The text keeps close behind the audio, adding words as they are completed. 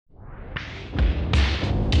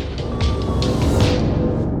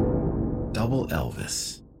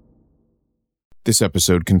Elvis. This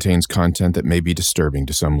episode contains content that may be disturbing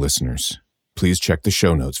to some listeners. Please check the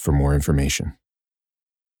show notes for more information.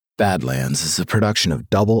 Badlands is a production of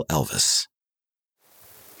Double Elvis.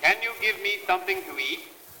 Can you give me something to eat?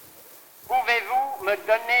 Pouvez-vous me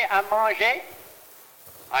donner à manger?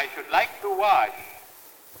 I should like to wash.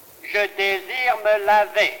 Je désire me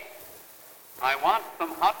laver. I want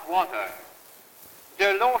some hot water.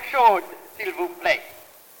 De l'eau chaude, s'il vous plaît.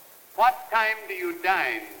 What time do you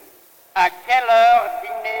dine? À quelle heure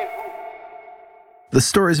dînez-vous? The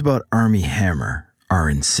stories about Armie Hammer are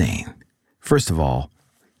insane. First of all,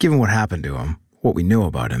 given what happened to him, what we know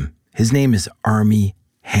about him, his name is Armie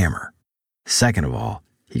Hammer. Second of all,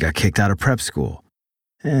 he got kicked out of prep school.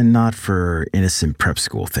 And not for innocent prep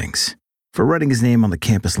school things. For writing his name on the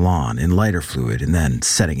campus lawn in lighter fluid and then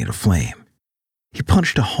setting it aflame. He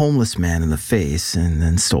punched a homeless man in the face and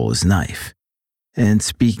then stole his knife. And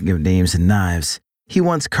speaking of names and knives, he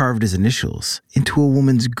once carved his initials into a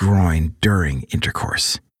woman's groin during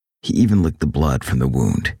intercourse. He even licked the blood from the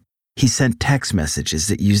wound. He sent text messages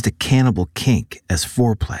that used a cannibal kink as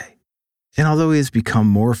foreplay. And although he has become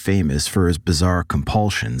more famous for his bizarre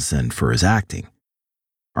compulsions than for his acting,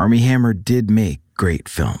 Armie Hammer did make great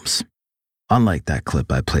films. Unlike that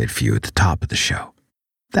clip I played for you at the top of the show.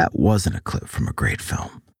 That wasn't a clip from a great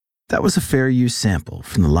film. That was a fair use sample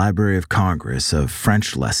from the Library of Congress of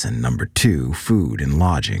French Lesson No. 2, Food and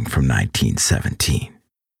Lodging from 1917.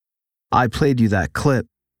 I played you that clip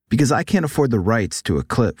because I can't afford the rights to a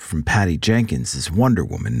clip from Patty Jenkins' Wonder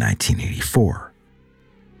Woman 1984.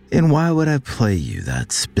 And why would I play you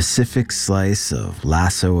that specific slice of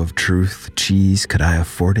lasso of truth cheese could I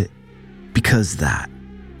afford it? Because that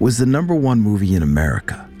was the number one movie in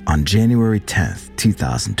America on January 10th,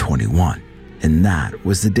 2021. And that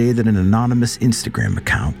was the day that an anonymous Instagram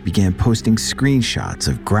account began posting screenshots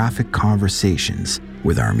of graphic conversations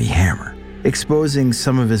with Armie Hammer, exposing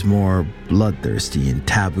some of his more bloodthirsty and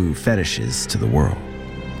taboo fetishes to the world.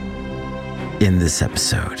 In this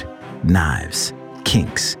episode, knives,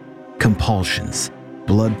 kinks, compulsions,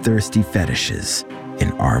 bloodthirsty fetishes,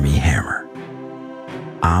 and Armie Hammer.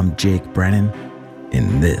 I'm Jake Brennan,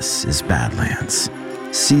 and this is Badlands,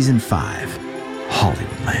 Season 5,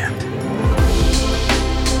 Hollywoodland.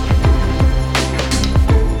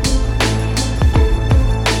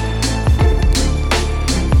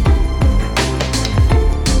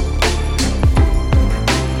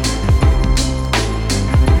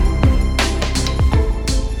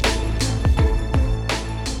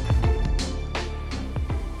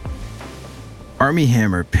 Armie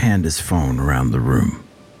Hammer panned his phone around the room.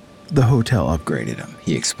 The hotel upgraded him,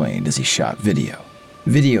 he explained as he shot video.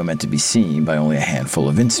 Video meant to be seen by only a handful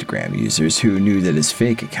of Instagram users who knew that his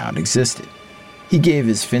fake account existed. He gave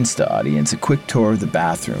his Finsta audience a quick tour of the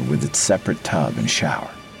bathroom with its separate tub and shower.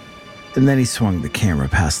 And then he swung the camera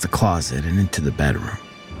past the closet and into the bedroom,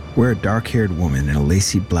 where a dark-haired woman in a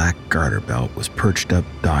lacy black garter belt was perched up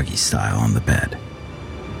doggy style on the bed.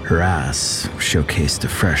 Her ass showcased a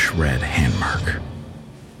fresh red hand mark.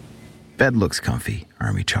 Bed looks comfy,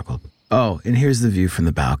 Armie chuckled. Oh, and here's the view from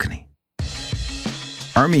the balcony.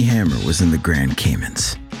 Armie Hammer was in the Grand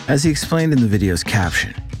Caymans. As he explained in the video's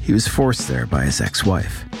caption, he was forced there by his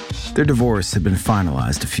ex-wife. Their divorce had been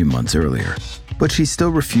finalized a few months earlier, but she still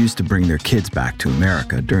refused to bring their kids back to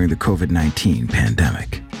America during the COVID-19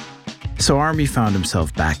 pandemic. So Armie found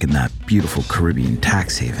himself back in that beautiful Caribbean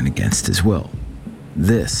tax haven against his will.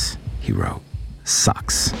 This, he wrote,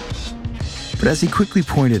 sucks. But as he quickly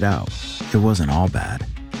pointed out, it wasn't all bad.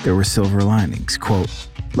 There were silver linings, quote,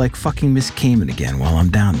 like fucking Miss Cayman again while I'm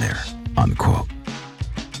down there, unquote.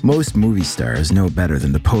 Most movie stars know better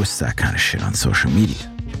than to post that kind of shit on social media.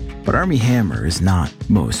 But Armie Hammer is not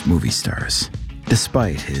most movie stars,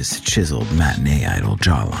 despite his chiseled matinee idol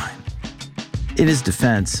jawline. In his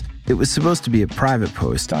defense, it was supposed to be a private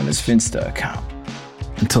post on his Finsta account,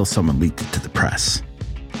 until someone leaked it to the press.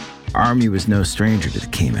 Armie was no stranger to the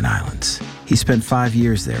Cayman Islands. He spent 5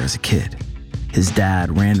 years there as a kid. His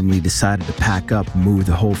dad randomly decided to pack up and move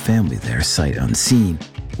the whole family there sight unseen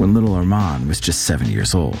when little Armand was just 7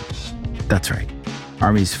 years old. That's right.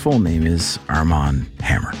 Armie's full name is Armand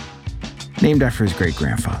Hammer, named after his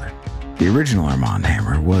great-grandfather. The original Armand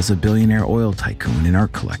Hammer was a billionaire oil tycoon and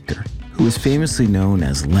art collector who was famously known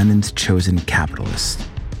as Lenin's chosen capitalist.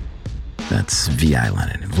 That's V.I.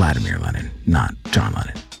 Lenin, Vladimir Lenin, not John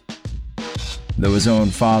Lennon. Though his own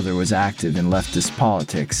father was active in leftist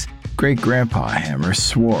politics, great-grandpa Hammer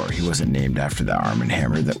swore he wasn't named after the Arm &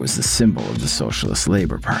 Hammer that was the symbol of the Socialist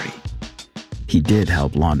Labor Party. He did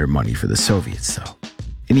help launder money for the Soviets, though,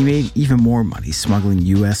 and he made even more money smuggling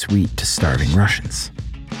U.S. wheat to starving Russians.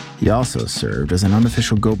 He also served as an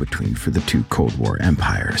unofficial go-between for the two Cold War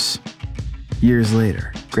empires. Years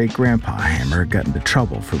later, Great-Grandpa Hammer got into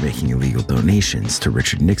trouble for making illegal donations to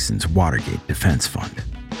Richard Nixon's Watergate Defense Fund.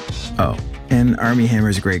 Oh, and Armie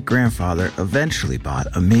Hammer's great-grandfather eventually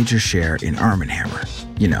bought a major share in Arm & Hammer,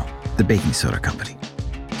 the baking soda company.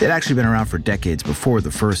 They'd actually been around for decades before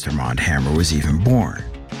the first Armand Hammer was even born,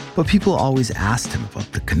 but people always asked him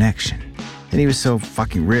about the connection. And he was so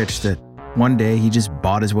fucking rich that one day he just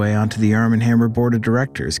bought his way onto the Arm & Hammer board of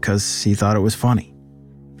directors because he thought it was funny.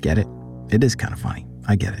 Get it? It is kind of funny.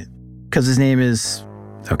 I get it. Because his name is,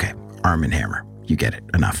 Arm & Hammer. You get it.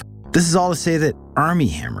 Enough. This is all to say that Armie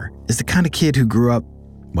Hammer is the kind of kid who grew up,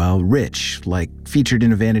 rich, like featured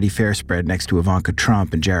in a Vanity Fair spread next to Ivanka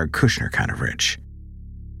Trump and Jared Kushner kind of rich.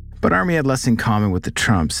 But Armie had less in common with the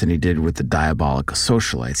Trumps than he did with the diabolical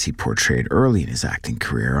socialites he portrayed early in his acting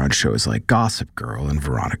career on shows like Gossip Girl and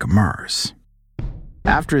Veronica Mars.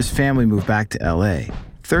 After his family moved back to LA,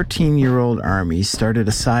 13-year-old Armie started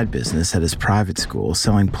a side business at his private school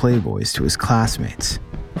selling Playboys to his classmates.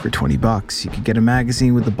 For $20, you could get a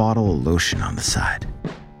magazine with a bottle of lotion on the side.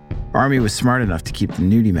 Armie was smart enough to keep the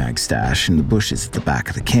nudie mag stash in the bushes at the back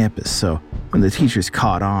of the campus, so when the teachers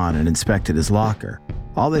caught on and inspected his locker,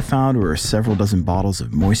 all they found were several dozen bottles of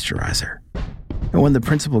moisturizer. And when the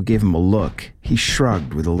principal gave him a look, he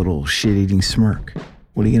shrugged with a little shit-eating smirk.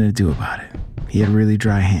 What are you going to do about it? He had really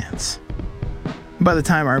dry hands. By the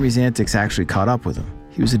time Armie's antics actually caught up with him,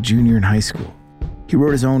 he was a junior in high school. He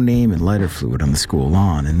wrote his own name in lighter fluid on the school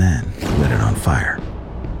lawn and then lit it on fire.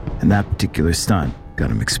 And that particular stunt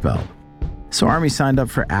got him expelled. So Armie signed up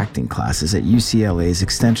for acting classes at UCLA's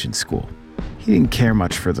Extension School. He didn't care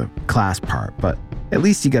much for the class part, but at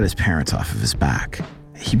least he got his parents off of his back.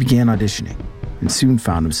 He began auditioning and soon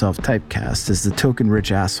found himself typecast as the token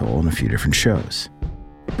rich asshole in a few different shows.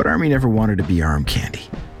 But Armie never wanted to be arm candy.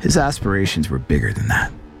 His aspirations were bigger than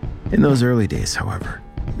that. In those early days, however,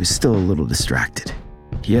 he was still a little distracted.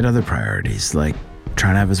 He had other priorities, like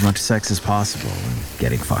trying to have as much sex as possible and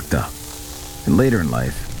getting fucked up. And later in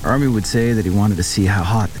life, Armie would say that he wanted to see how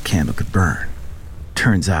hot the candle could burn.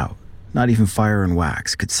 Turns out, not even fire and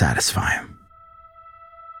wax could satisfy him.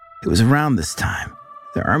 It was around this time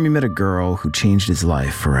that Armie met a girl who changed his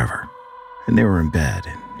life forever. And they were in bed,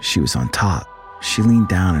 and she was on top. She leaned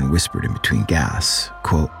down and whispered in between gasps,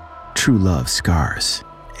 quote, "True love scars,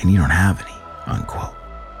 and you don't have any," unquote.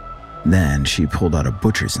 Then she pulled out a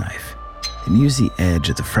butcher's knife and used the edge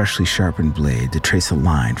of the freshly sharpened blade to trace a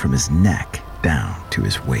line from his neck down to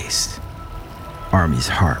his waist. Armie's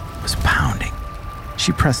heart was pounding.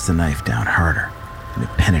 She pressed the knife down harder, and it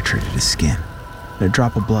penetrated his skin. And a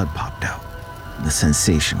drop of blood popped out, and the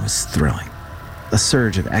sensation was thrilling. A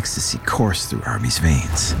surge of ecstasy coursed through Armie's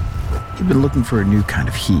veins. He'd been looking for a new kind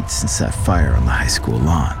of heat since that fire on the high school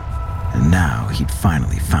lawn, and now he'd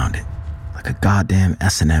finally found it. Like a goddamn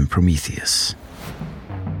S&M Prometheus.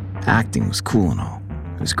 Acting was cool and all.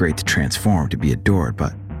 It was great to transform to be adored,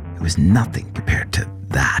 but it was nothing compared to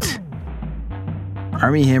that.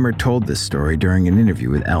 Armie Hammer told this story during an interview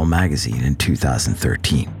with Elle magazine in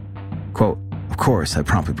 2013. Quote, "Of course, I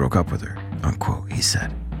promptly broke up with her," unquote, he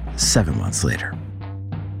said, 7 months later.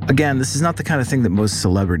 Again, this is not the kind of thing that most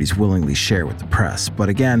celebrities willingly share with the press, but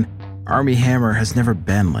again, Armie Hammer has never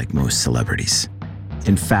been like most celebrities.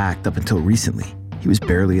 In fact, up until recently, he was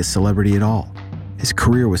barely a celebrity at all. His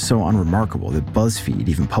career was so unremarkable that BuzzFeed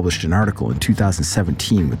even published an article in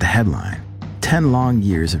 2017 with the headline, 10 long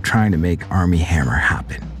years of trying to make Armie Hammer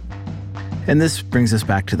happen. And this brings us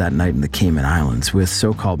back to that night in the Cayman Islands with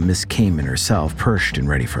so-called Miss Cayman herself perched and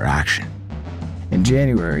ready for action. In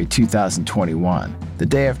January 2021, the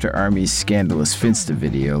day after Armie's scandalous Finsta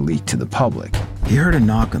video leaked to the public, he heard a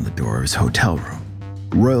knock on the door of his hotel room.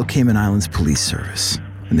 Royal Cayman Islands Police Service,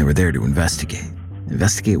 and they were there to investigate.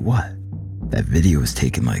 Investigate what? That video was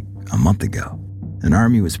taken like a month ago, and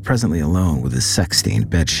Armie was presently alone with his sex-stained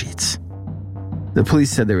bedsheets. The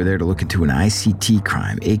police said they were there to look into an ICT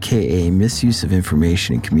crime, aka misuse of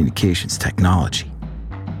information and communications technology.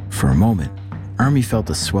 For a moment, Armie felt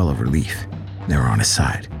a swell of relief. They were on his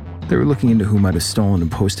side. They were looking into who might have stolen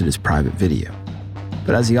and posted his private video.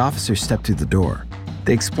 But as the officers stepped through the door,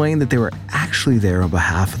 they explained that they were actually there on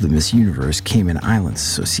behalf of the Miss Universe Cayman Islands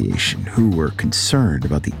Association, who were concerned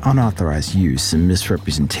about the unauthorized use and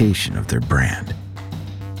misrepresentation of their brand.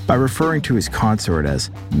 By referring to his consort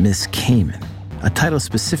as Miss Cayman, a title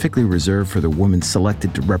specifically reserved for the woman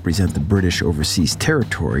selected to represent the British overseas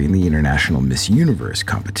territory in the International Miss Universe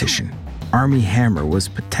competition, Armie Hammer was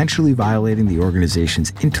potentially violating the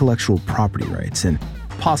organization's intellectual property rights and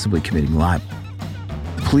possibly committing libel.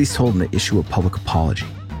 The police told him to issue a public apology,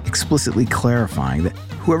 explicitly clarifying that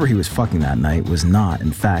Whoever he was fucking that night was not,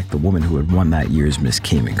 in fact, the woman who had won that year's Miss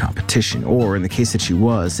Cayman competition, or, in the case that she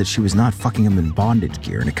was not fucking him in bondage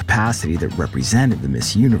gear in a capacity that represented the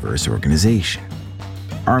Miss Universe organization.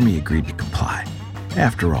 Armie agreed to comply.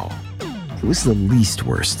 After all, it was the least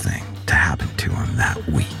worst thing to happen to him that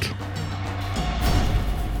week.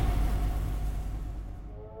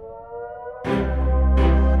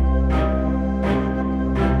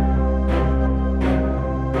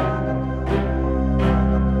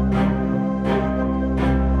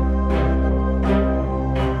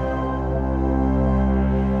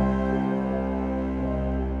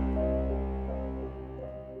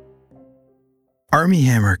 Armie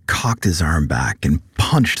Hammer cocked his arm back and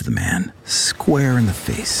punched the man square in the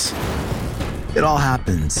face. It all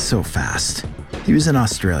happened so fast. He was in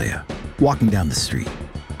Australia, walking down the street,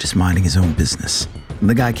 just minding his own business. And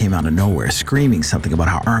the guy came out of nowhere screaming something about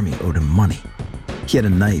how Armie owed him money. He had a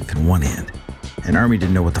knife in one hand, and Armie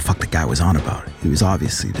didn't know what the fuck the guy was on about. He was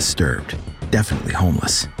obviously disturbed, definitely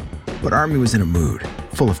homeless. But Armie was in a mood,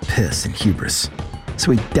 full of piss and hubris.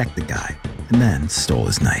 So he decked the guy, and then stole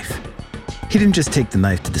his knife. He didn't just take the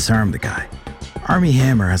knife to disarm the guy. Armie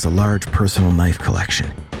Hammer has a large personal knife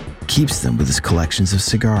collection. Keeps them with his collections of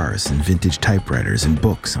cigars and vintage typewriters and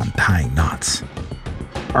books on tying knots.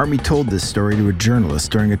 Armie told this story to a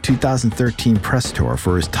journalist during a 2013 press tour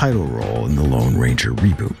for his title role in the Lone Ranger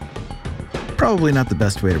reboot. Probably not the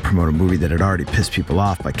best way to promote a movie that had already pissed people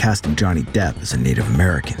off by casting Johnny Depp as a Native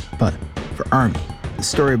American, but for Armie, the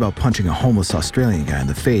story about punching a homeless Australian guy in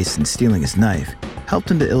the face and stealing his knife helped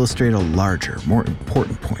him to illustrate a larger, more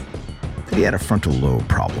important point, that he had a frontal lobe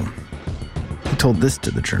problem. He told this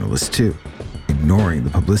to the journalist too, ignoring the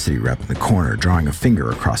publicity rep in the corner drawing a finger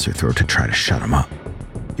across her throat to try to shut him up.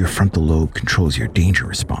 Your frontal lobe controls your danger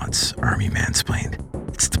response, Armie mansplained.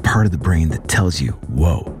 It's the part of the brain that tells you,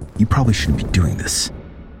 whoa, you probably shouldn't be doing this.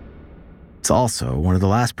 It's also one of the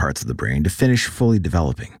last parts of the brain to finish fully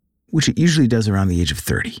developing, which it usually does around the age of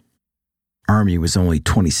 30. Armie was only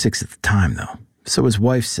 26 at the time, though, so his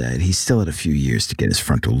wife said he still had a few years to get his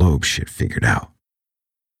frontal lobe shit figured out.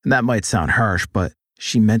 And that might sound harsh, but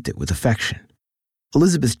she meant it with affection.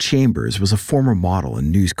 Elizabeth Chambers was a former model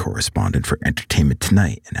and news correspondent for Entertainment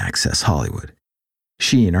Tonight and Access Hollywood.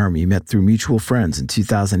 She and Armie met through mutual friends in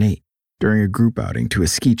 2008 during a group outing to a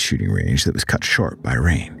skeet shooting range that was cut short by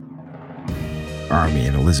rain. Armie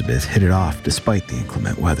and Elizabeth hit it off despite the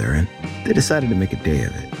inclement weather, and they decided to make a day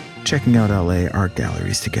of it, checking out LA art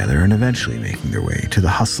galleries together and eventually making their way to the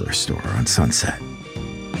Hustler store on Sunset.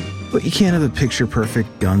 But you can't have a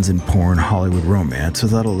picture-perfect guns and porn Hollywood romance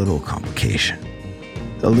without a little complication.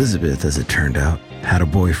 Elizabeth, as it turned out, had a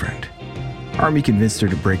boyfriend. Armie convinced her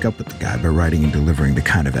to break up with the guy by writing and delivering the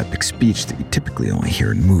kind of epic speech that you typically only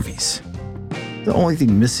hear in movies. The only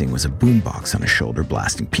thing missing was a boombox on his shoulder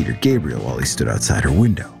blasting Peter Gabriel while he stood outside her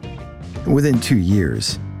window. And within 2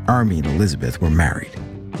 years, Armie and Elizabeth were married.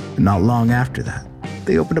 And not long after that,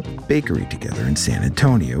 they opened up a bakery together in San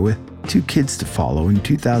Antonio with 2 kids to follow in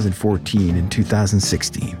 2014 and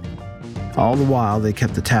 2016. All the while, they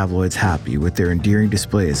kept the tabloids happy with their endearing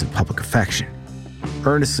displays of public affection,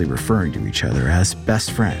 earnestly referring to each other as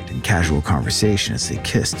best friend in casual conversation as they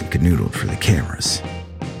kissed and canoodled for the cameras.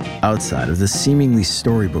 Outside of this seemingly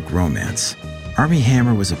storybook romance, Armie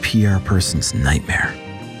Hammer was a PR person's nightmare.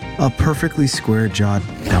 A perfectly square-jawed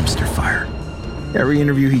dumpster fire. Every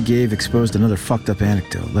interview he gave exposed another fucked-up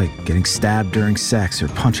anecdote, like getting stabbed during sex or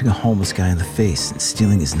punching a homeless guy in the face and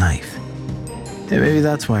stealing his knife. And maybe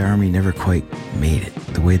that's why Armie never quite made it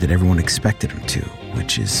the way that everyone expected him to,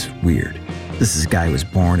 which is weird. This is a guy who was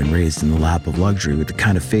born and raised in the lap of luxury with the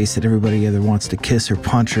kind of face that everybody either wants to kiss or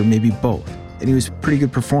punch or maybe both. And he was a pretty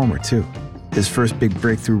good performer, too. His first big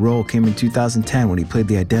breakthrough role came in 2010 when he played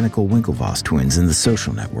the identical Winklevoss twins in The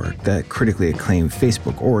Social Network, that critically acclaimed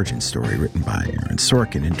Facebook origin story written by Aaron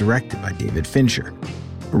Sorkin and directed by David Fincher.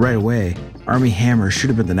 But right away, Armie Hammer should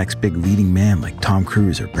have been the next big leading man like Tom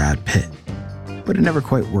Cruise or Brad Pitt. But it never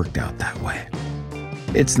quite worked out that way.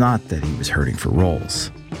 It's not that he was hurting for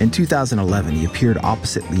roles. In 2011, he appeared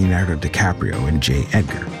opposite Leonardo DiCaprio in J.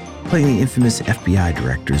 Edgar, playing the infamous FBI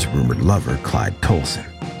director's rumored lover, Clyde Tolson.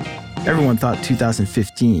 Everyone thought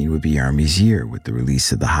 2015 would be Armie's year with the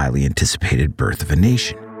release of the highly anticipated Birth of a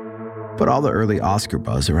Nation. But all the early Oscar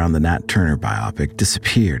buzz around the Nat Turner biopic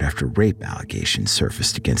disappeared after rape allegations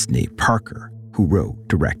surfaced against Nate Parker, who wrote,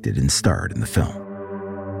 directed, and starred in the film.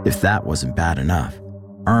 If that wasn't bad enough,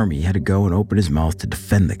 Armie had to go and open his mouth to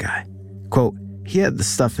defend the guy. Quote, "He had the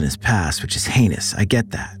stuff in his past, which is heinous, I get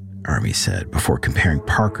that," Armie said before comparing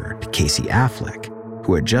Parker to Casey Affleck,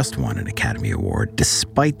 who had just won an Academy Award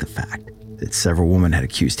despite the fact that several women had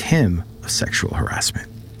accused him of sexual harassment.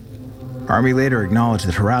 Armie later acknowledged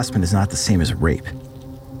that harassment is not the same as rape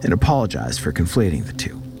and apologized for conflating the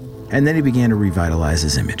two. And then he began to revitalize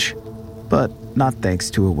his image, but not thanks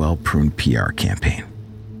to a well-pruned PR campaign.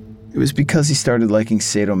 It was because he started liking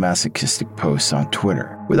sadomasochistic posts on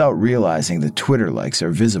Twitter without realizing that Twitter likes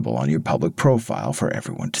are visible on your public profile for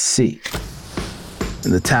everyone to see.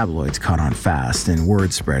 And the tabloids caught on fast, and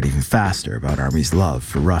word spread even faster about Armie's love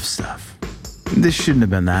for rough stuff. This shouldn't have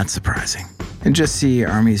been that surprising, and just see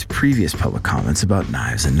Armie's previous public comments about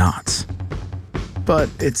knives and knots. But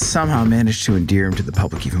it somehow managed to endear him to the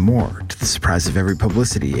public even more, to the surprise of every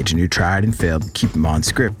publicity agent who tried and failed to keep him on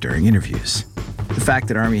script during interviews. The fact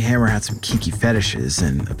that Armie Hammer had some kinky fetishes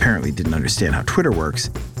and apparently didn't understand how Twitter works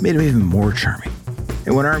made him even more charming.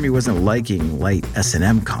 And when Armie wasn't liking light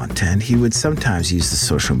S&M content, he would sometimes use the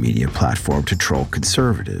social media platform to troll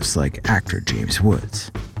conservatives like actor James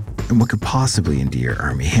Woods. And what could possibly endear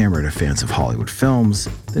Armie Hammer to fans of Hollywood films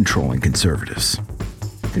than trolling conservatives?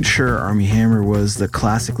 And sure, Armie Hammer was the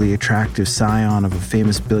classically attractive scion of a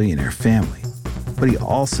famous billionaire family, but he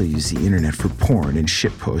also used the internet for porn and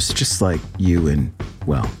shitposts just like you and,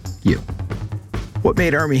 well, you. What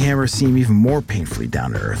made Armie Hammer seem even more painfully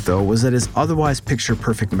down to earth, though, was that his otherwise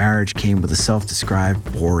picture-perfect marriage came with a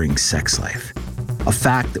self-described boring sex life, a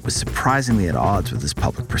fact that was surprisingly at odds with his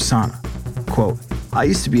public persona. Quote, "I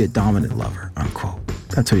used to be a dominant lover," unquote.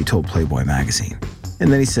 That's what he told Playboy magazine.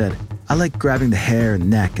 And then he said, "I like grabbing the hair and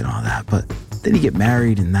neck and all that, but then you get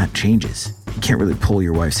married and that changes. You can't really pull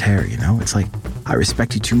your wife's hair, you know? It's like, I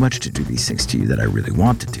respect you too much to do these things to you that I really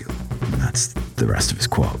want to do." And that's the rest of his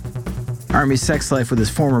quote. Armie's sex life with his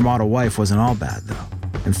former model wife wasn't all bad,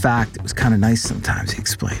 though. In fact, it was kind of nice sometimes, he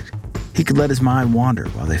explained. He could let his mind wander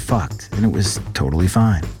while they fucked, and it was totally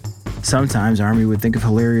fine. Sometimes Armie would think of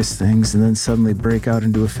hilarious things and then suddenly break out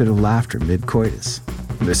into a fit of laughter mid-coitus.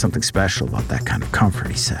 There's something special about that kind of comfort,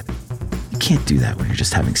 he said. You can't do that when you're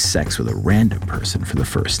just having sex with a random person for the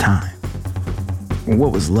first time.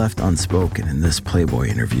 What was left unspoken in this Playboy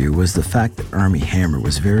interview was the fact that Armie Hammer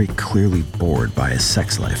was very clearly bored by his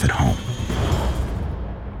sex life at home.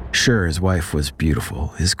 Sure, his wife was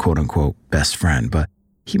beautiful, his quote-unquote best friend, but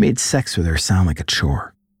he made sex with her sound like a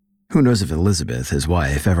chore. Who knows if Elizabeth, his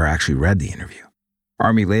wife, ever actually read the interview.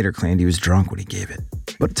 Armie later claimed he was drunk when he gave it,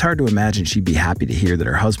 but it's hard to imagine she'd be happy to hear that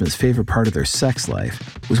her husband's favorite part of their sex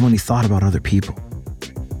life was when he thought about other people.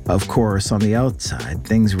 Of course, on the outside,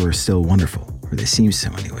 things were still wonderful. Or they seemed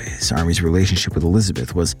so anyways. Armie's relationship with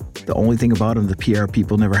Elizabeth was the only thing about him the PR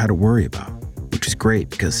people never had to worry about, which was great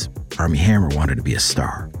because Armie Hammer wanted to be a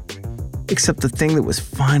star. Except the thing that was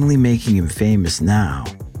finally making him famous now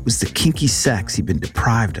was the kinky sex he'd been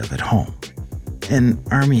deprived of at home. And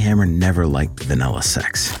Armie Hammer never liked vanilla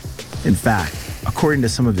sex. In fact, according to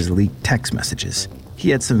some of his leaked text messages, he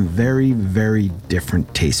had some very, very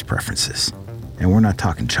different taste preferences. And we're not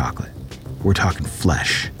talking chocolate. We're talking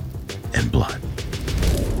flesh and blood.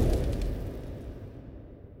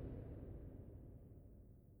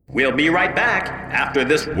 We'll be right back after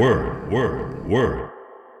this word.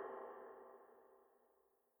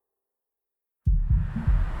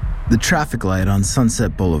 The traffic light on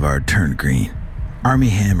Sunset Boulevard turned green. Armie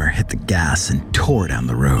Hammer hit the gas and tore down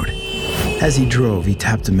the road. As he drove, he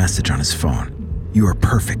tapped a message on his phone. "You are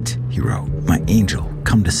perfect," he wrote. "My angel,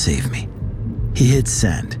 come to save me." He hit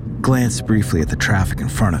send, glanced briefly at the traffic in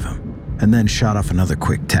front of him, and then shot off another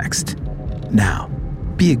quick text. "Now,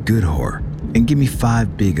 be a good whore and give me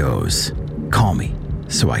 5 big O's. Call me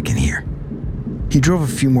so I can hear." He drove a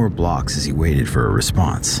few more blocks as he waited for a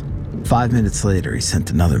response. 5 minutes later, he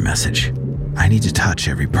sent another message. "I need to touch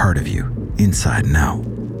every part of you, inside and out.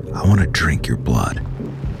 I want to drink your blood."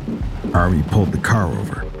 Armie pulled the car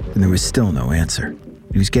over, and there was still no answer.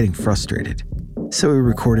 He was getting frustrated, so he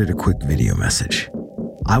recorded a quick video message.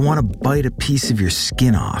 "I want to bite a piece of your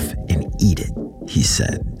skin off and eat it," he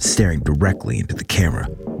said, staring directly into the camera.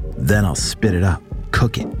 "Then I'll spit it up,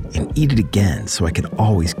 cook it, and eat it again so I can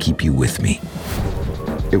always keep you with me."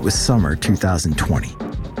 It was summer 2020.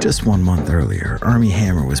 Just 1 month earlier, Armie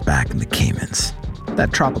Hammer was back in the Caymans.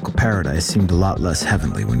 That tropical paradise seemed a lot less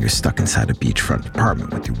heavenly when you're stuck inside a beachfront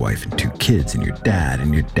apartment with your wife and 2 kids and your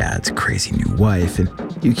dad's crazy new wife, and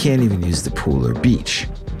you can't even use the pool or beach.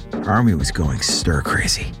 Armie was going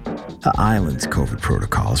stir-crazy. The island's COVID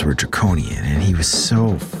protocols were draconian, and he was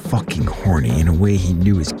so fucking horny in a way he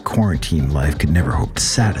knew his quarantine life could never hope to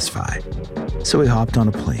satisfy. So he hopped on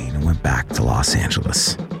a plane and went back to Los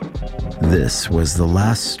Angeles. This was the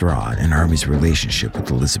last straw in Armie's relationship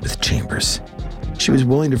with Elizabeth Chambers. She was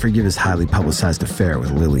willing to forgive his highly publicized affair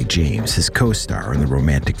with Lily James, his co-star in the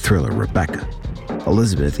romantic thriller Rebecca.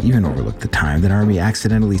 Elizabeth even overlooked the time that Armie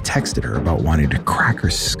accidentally texted her about wanting to crack her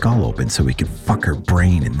skull open so he could fuck her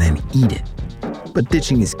brain and then eat it. But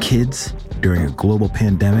ditching his kids during a global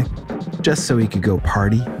pandemic, just so he could go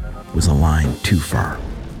party, was a line too far.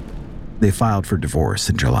 They filed for divorce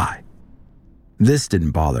in July. This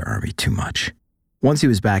didn't bother Armie too much. Once he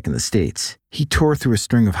was back in the States, he tore through a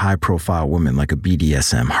string of high-profile women like a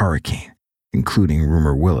BDSM hurricane, including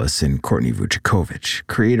Rumor Willis and Courtney Vucekovich,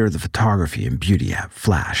 creator of the photography and beauty app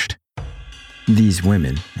Flashed. These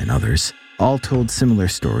women, and others, all told similar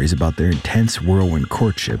stories about their intense whirlwind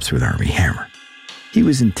courtships with Armie Hammer. He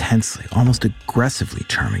was intensely, almost aggressively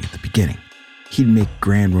charming at the beginning. He'd make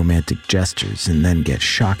grand romantic gestures and then get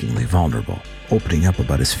shockingly vulnerable, opening up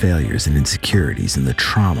about his failures and insecurities and the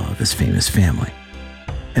trauma of his famous family.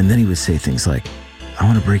 And then he would say things like, "I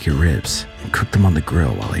want to break your ribs and cook them on the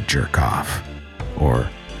grill while I jerk off." Or,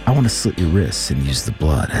 "I want to slit your wrists and use the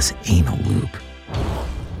blood as anal lube."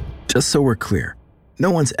 Just so we're clear,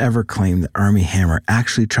 no one's ever claimed that Armie Hammer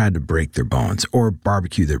actually tried to break their bones or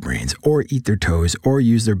barbecue their brains or eat their toes or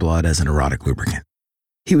use their blood as an erotic lubricant.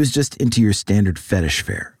 He was just into your standard fetish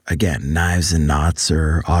fare. Again, knives and knots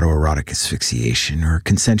or autoerotic asphyxiation or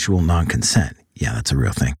consensual non-consent. Yeah, that's a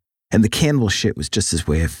real thing. And the cannibal shit was just his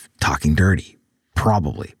way of talking dirty.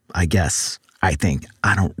 Probably. I guess. I think.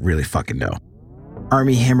 I don't really fucking know.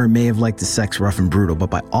 Armie Hammer may have liked the sex rough and brutal,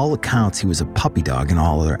 but by all accounts, he was a puppy dog in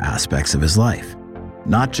all other aspects of his life.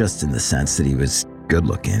 Not just in the sense that he was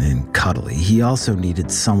good-looking and cuddly, he also needed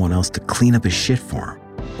someone else to clean up his shit for him.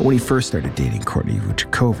 But when he first started dating Courtney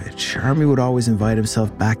Vucekovich, Armie would always invite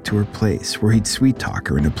himself back to her place, where he'd sweet-talk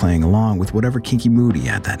her into playing along with whatever kinky mood he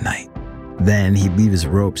had that night. Then he'd leave his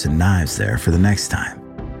ropes and knives there for the next time.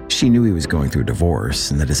 She knew he was going through a divorce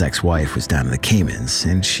and that his ex-wife was down in the Caymans,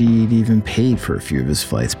 and she'd even paid for a few of his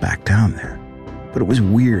flights back down there. But it was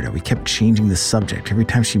weird how he kept changing the subject every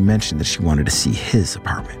time she mentioned that she wanted to see his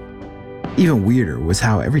apartment. Even weirder was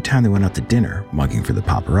how every time they went out to dinner, mugging for the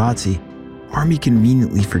paparazzi, Armie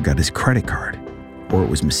conveniently forgot his credit card, or it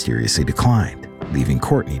was mysteriously declined, leaving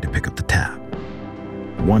Courtney to pick up the tab.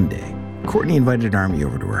 One day, Courtney invited Armie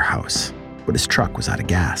over to her house, but his truck was out of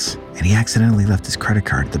gas, and he accidentally left his credit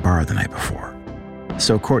card at the bar the night before.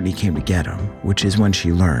 So Courtney came to get him, which is when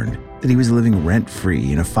she learned that he was living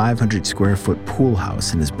rent-free in a 500-square-foot pool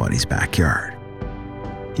house in his buddy's backyard.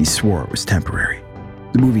 He swore it was temporary.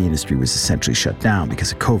 The movie industry was essentially shut down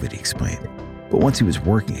because of COVID, he explained. But once he was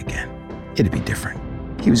working again, it'd be different.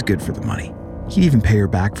 He was good for the money. He'd even pay her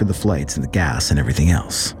back for the flights and the gas and everything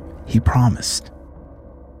else. He promised.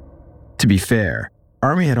 To be fair,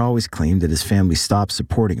 Armie had always claimed that his family stopped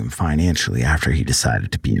supporting him financially after he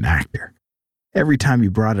decided to be an actor. Every time he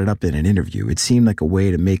brought it up in an interview, it seemed like a way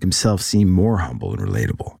to make himself seem more humble and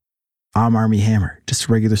relatable. "I'm Armie Hammer, just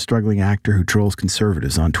a regular struggling actor who trolls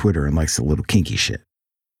conservatives on Twitter and likes a little kinky shit."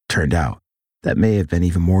 Turned out, that may have been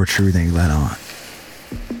even more true than he let on.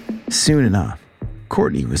 Soon enough,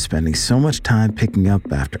 Courtney was spending so much time picking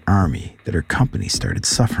up after Armie that her company started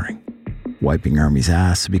suffering. Wiping Armie's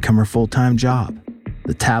ass had become her full-time job.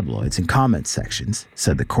 The tabloids and comment sections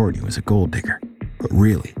said that Courtney was a gold digger. But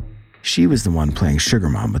really, she was the one playing sugar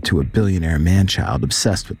mama to a billionaire man-child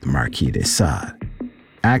obsessed with the Marquis de Sade.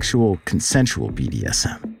 Actual consensual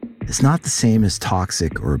BDSM is not the same as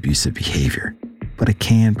toxic or abusive behavior, but it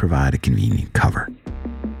can provide a convenient cover.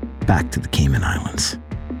 Back to the Cayman Islands.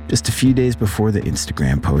 Just a few days before the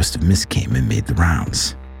Instagram post of Miss Cayman made the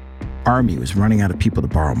rounds, Armie was running out of people to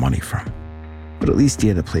borrow money from. But at least he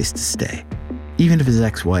had a place to stay, even if his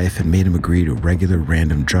ex-wife had made him agree to regular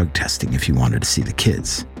random drug testing if he wanted to see the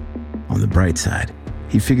kids. On the bright side,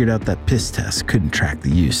 he figured out that piss tests couldn't track the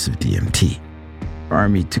use of DMT.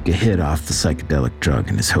 Armie took a hit off the psychedelic drug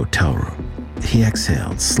in his hotel room. He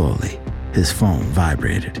exhaled slowly. His phone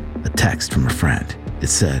vibrated. A text from a friend. It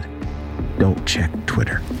said, "Don't check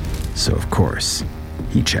Twitter." So of course,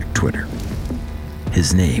 he checked Twitter.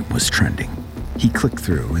 His name was trending. He clicked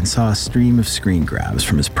through and saw a stream of screen grabs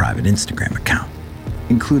from his private Instagram account,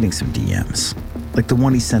 including some DMs, like the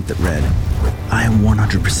one he sent that read, "I am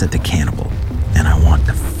 100% a cannibal, and I want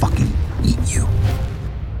to fucking eat you."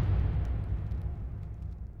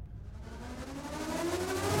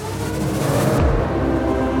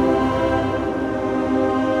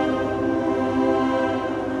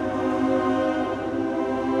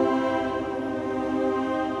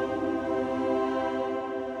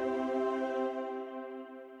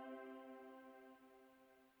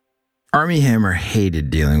 Armie Hammer hated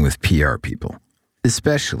dealing with PR people,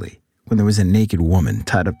 especially when there was a naked woman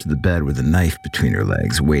tied up to the bed with a knife between her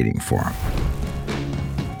legs waiting for him.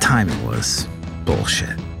 Timing was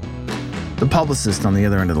bullshit. The publicist on the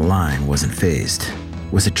other end of the line wasn't fazed.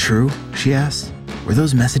 Was it true? She asked. Were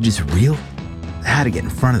those messages real? They had to get in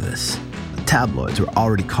front of this. The tabloids were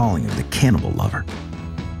already calling him the cannibal lover.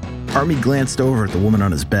 Armie glanced over at the woman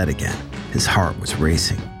on his bed again. His heart was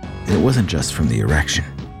racing. And it wasn't just from the erection.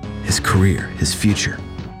 His career, his future,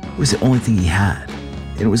 it was the only thing he had.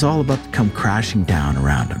 And it was all about to come crashing down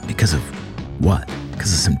around him because of what?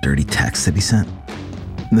 Because of some dirty text that he sent?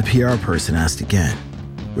 And the PR person asked again,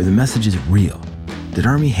 were the messages real? Did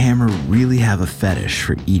Armie Hammer really have a fetish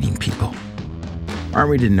for eating people?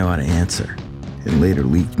 Armie didn't know how to answer. In later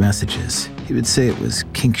leaked messages, he would say it was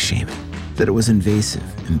kink shaming, that it was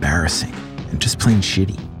invasive, embarrassing, and just plain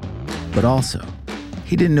shitty. But also,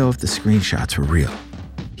 he didn't know if the screenshots were real.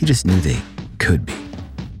 He just knew they could be.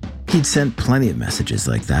 He'd sent plenty of messages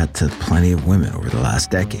like that to plenty of women over the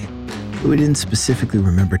last decade, but he didn't specifically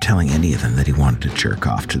remember telling any of them that he wanted to jerk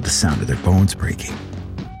off to the sound of their bones breaking.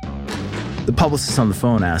 The publicist on the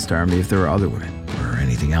phone asked Armie if there were other women or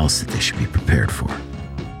anything else that they should be prepared for.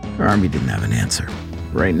 Armie didn't have an answer.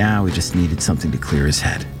 Right now, he just needed something to clear his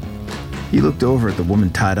head. He looked over at the woman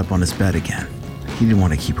tied up on his bed again. He didn't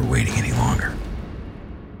want to keep her waiting any longer.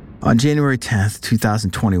 On January 10th,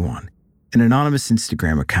 2021, an anonymous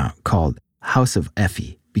Instagram account called House of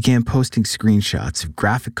Effie began posting screenshots of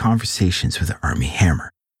graphic conversations with Armie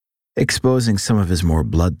Hammer, exposing some of his more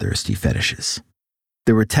bloodthirsty fetishes.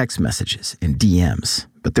 There were text messages and DMs,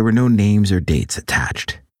 but there were no names or dates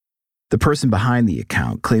attached. The person behind the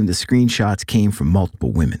account claimed the screenshots came from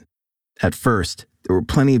multiple women. At first, there were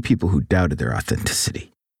plenty of people who doubted their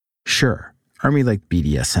authenticity. Sure, Armie liked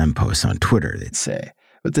BDSM posts on Twitter, they'd say,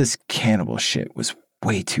 but this cannibal shit was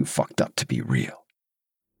way too fucked up to be real.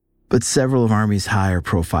 But several of Armie's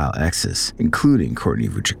higher-profile exes, including Courtney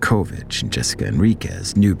Vujakovic and Jessica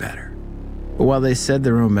Enriquez, knew better. But while they said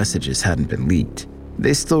their own messages hadn't been leaked,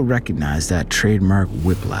 they still recognized that trademark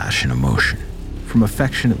whiplash in emotion, from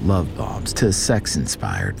affectionate love bombs to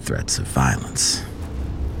sex-inspired threats of violence.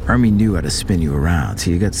 Armie knew how to spin you around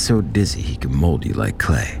till you got so dizzy he could mold you like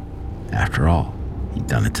clay. After all, he'd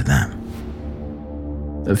done it to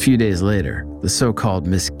them. A few days later, the so-called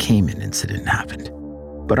Miss Cayman incident happened.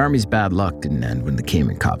 But Armie's bad luck didn't end when the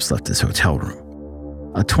Cayman cops left his hotel room.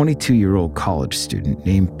 A 22-year-old college student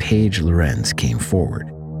named Paige Lorenz came forward,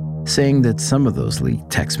 saying that some of those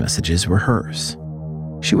leaked text messages were hers.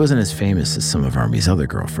 She wasn't as famous as some of Armie's other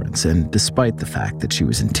girlfriends, and despite the fact that she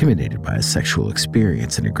was intimidated by his sexual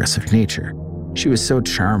experience and aggressive nature, she was so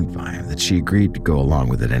charmed by him that she agreed to go along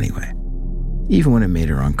with it anyway, even when it made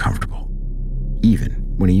her uncomfortable. Even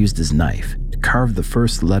when he used his knife to carve the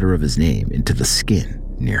first letter of his name into the skin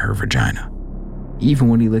near her vagina. Even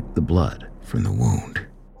when he licked the blood from the wound.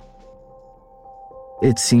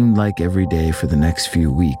 It seemed like every day for the next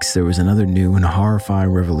few weeks there was another new and horrifying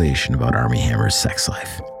revelation about Armie Hammer's sex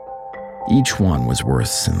life. Each one was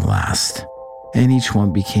worse than the last, and each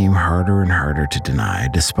one became harder and harder to deny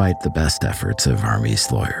despite the best efforts of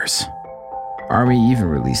Armie's lawyers. Armie even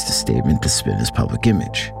released a statement to spin his public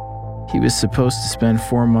image. He was supposed to spend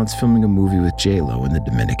 4 months filming a movie with J-Lo in the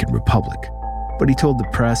Dominican Republic, but he told the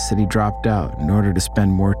press that he dropped out in order to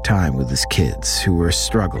spend more time with his kids, who were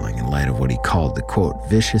struggling in light of what he called the, quote,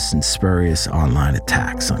 vicious and spurious online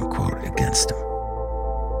attacks, unquote, against him.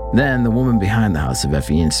 Then the woman behind the House of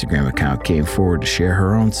Effie Instagram account came forward to share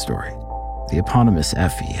her own story. The eponymous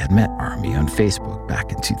Effie had met Armie on Facebook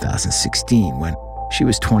back in 2016 when she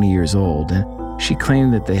was 20 years old, and she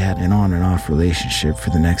claimed that they had an on and off relationship for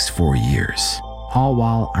the next 4 years, all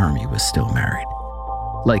while Armie was still married.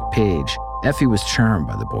 Like Paige, Effie was charmed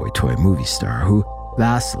by the boy toy movie star who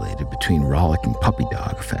vacillated between rollicking puppy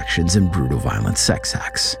dog affections and brutal violent sex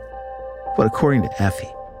acts. But according to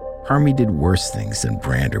Effie, Armie did worse things than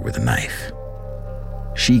brand her with a knife.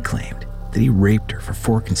 She claimed that he raped her for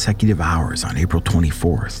 4 consecutive hours on April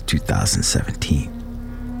 24th,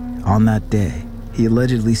 2017. On that day, he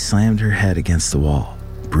allegedly slammed her head against the wall,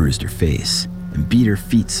 bruised her face, and beat her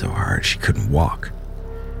feet so hard she couldn't walk.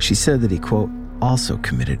 She said that he, quote, also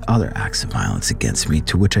committed other acts of violence against me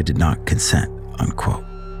to which I did not consent, unquote.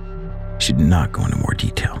 She did not go into more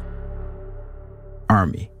detail.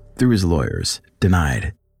 Armie, through his lawyers,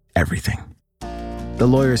 denied everything. The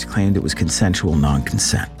lawyers claimed it was consensual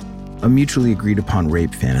non-consent, a mutually agreed upon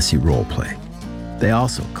rape fantasy roleplay. They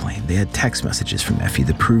also claimed they had text messages from Effie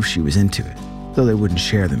that proved she was into it, though they wouldn't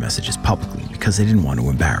share the messages publicly because they didn't want to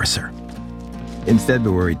embarrass her. In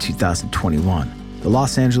February 2021, the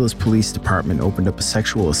Los Angeles Police Department opened up a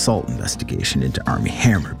sexual assault investigation into Armie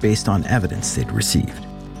Hammer based on evidence they'd received.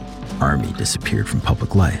 Armie disappeared from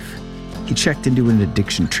public life. He checked into an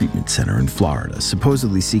addiction treatment center in Florida,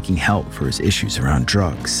 supposedly seeking help for his issues around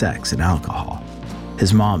drugs, sex, and alcohol.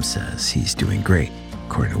 His mom says he's doing great,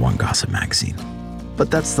 according to one gossip magazine.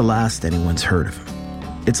 But that's the last anyone's heard of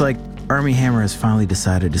him. It's like Armie Hammer has finally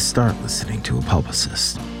decided to start listening to a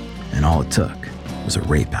publicist, and all it took was a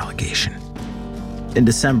rape allegation. In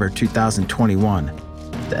December 2021,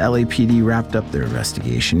 the LAPD wrapped up their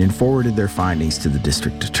investigation and forwarded their findings to the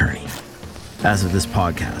district attorney. As of this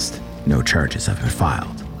podcast, no charges have been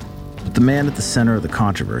filed. But the man at the center of the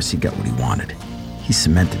controversy got what he wanted. He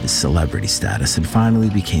cemented his celebrity status and finally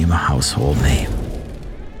became a household name.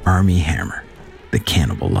 Armie Hammer, the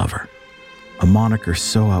Cannibal Lover. A moniker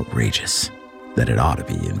so outrageous that it ought to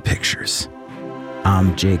be in pictures.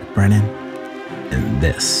 I'm Jake Brennan, and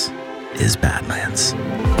this is Badlands.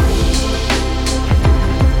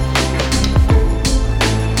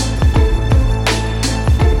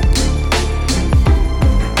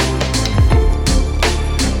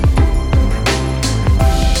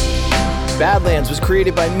 Badlands was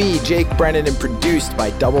created by me, Jake Brennan, and produced by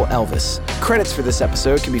Double Elvis. Credits for this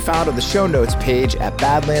episode can be found on the show notes page at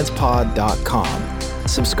badlandspod.com.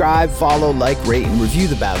 Subscribe, follow, like, rate, and review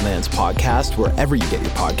the Badlands podcast wherever you get your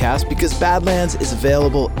podcast, because Badlands is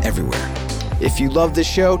available everywhere. If you love this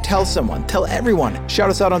show, tell someone, tell everyone. Shout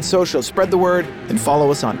us out on social, spread the word, and follow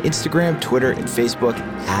us on Instagram, Twitter, and Facebook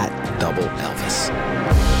at Double Elvis.